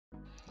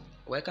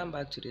Welcome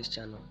back to this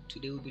channel.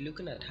 Today we'll be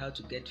looking at how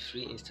to get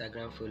free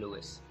Instagram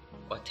followers,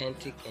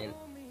 authentic and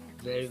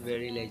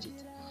very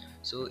legit.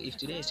 So if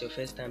today is your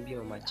first time being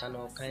on my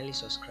channel, kindly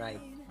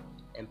subscribe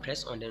and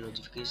press on the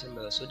notification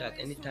bell so that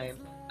anytime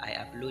I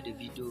upload a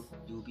video,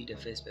 you will be the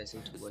first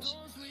person to watch.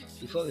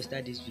 Before we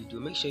start this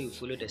video, make sure you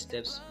follow the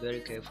steps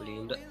very carefully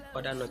in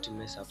order not to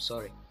mess up.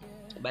 Sorry,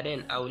 but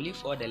then I will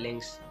leave all the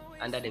links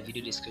under the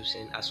video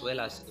description as well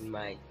as in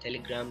my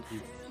Telegram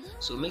group.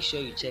 So make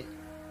sure you check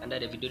under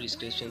the video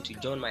description to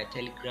join my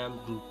Telegram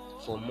group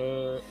for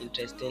more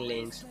interesting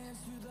links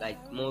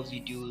like more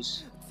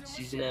videos,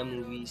 seasonal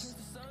movies,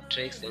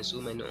 tricks and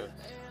so many on.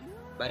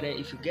 But then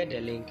if you get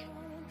the link,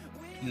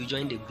 you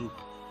join the group.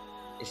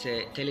 It's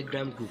a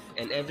Telegram group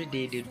and every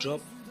day they drop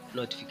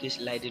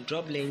notification, like they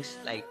drop links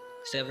like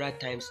several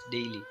times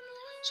daily.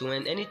 So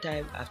when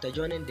anytime after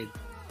joining the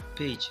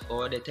page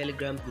or the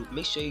Telegram group,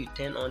 make sure you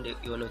turn on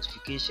your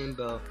notification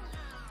bell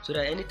so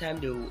that anytime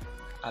they will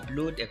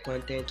upload a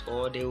content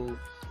or they will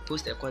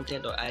post a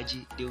content or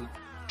IG, they will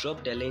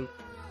drop the link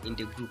in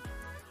the group.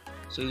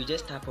 So you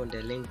just tap on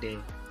the link there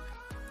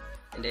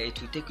and then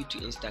it will take you to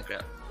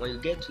Instagram. When you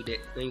get to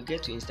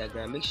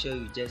Instagram, make sure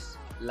you just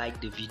like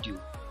the video.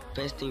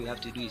 First thing you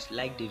have to do is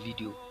like the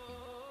video.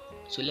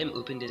 So let me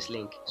open this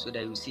link so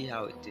that you see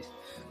how it is.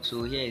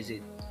 So here is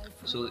it.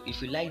 So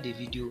if you like the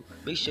video,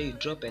 make sure you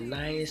drop a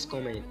nice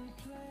comment.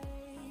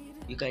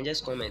 You can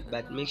just comment,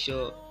 but make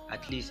sure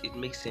at least it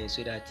makes sense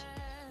so that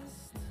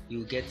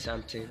you get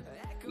something,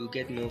 you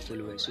get more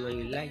followers. So when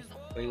you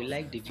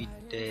like the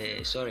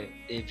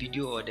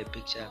video or the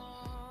picture,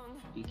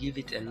 you give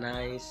it a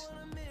nice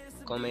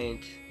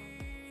comment,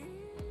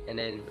 and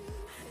then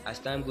as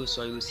time goes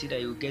on, you see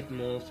that you get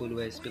more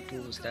followers. People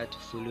will start to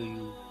follow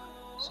you.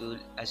 So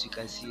as you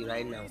can see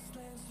right now,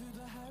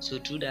 so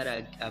through that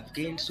I've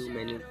gained so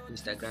many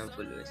Instagram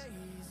followers,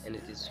 and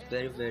it is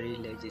very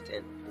legit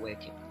and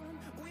working.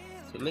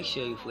 So make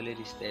sure you follow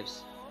these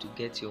steps to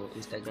get your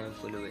Instagram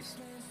followers.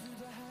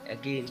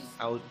 Again,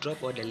 I will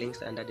drop all the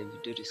links under the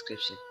video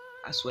description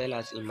as well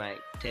as in my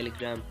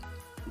Telegram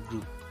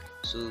group.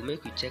 So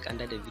make you check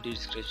under the video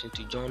description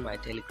to join my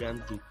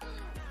Telegram group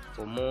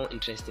for more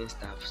interesting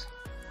stuff.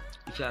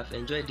 If you have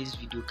enjoyed this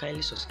video,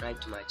 kindly subscribe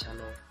to my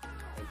channel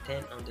and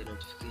turn on the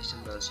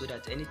notification bell so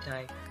that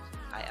anytime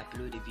I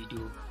upload a video,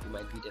 you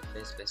might be the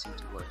first person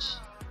to watch.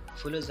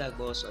 Follow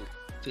Zaqboss on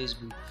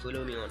Facebook,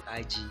 follow me on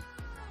IG,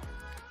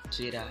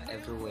 Twitter,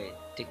 everywhere,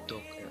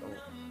 TikTok and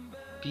all.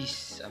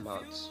 Peace, I'm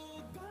out.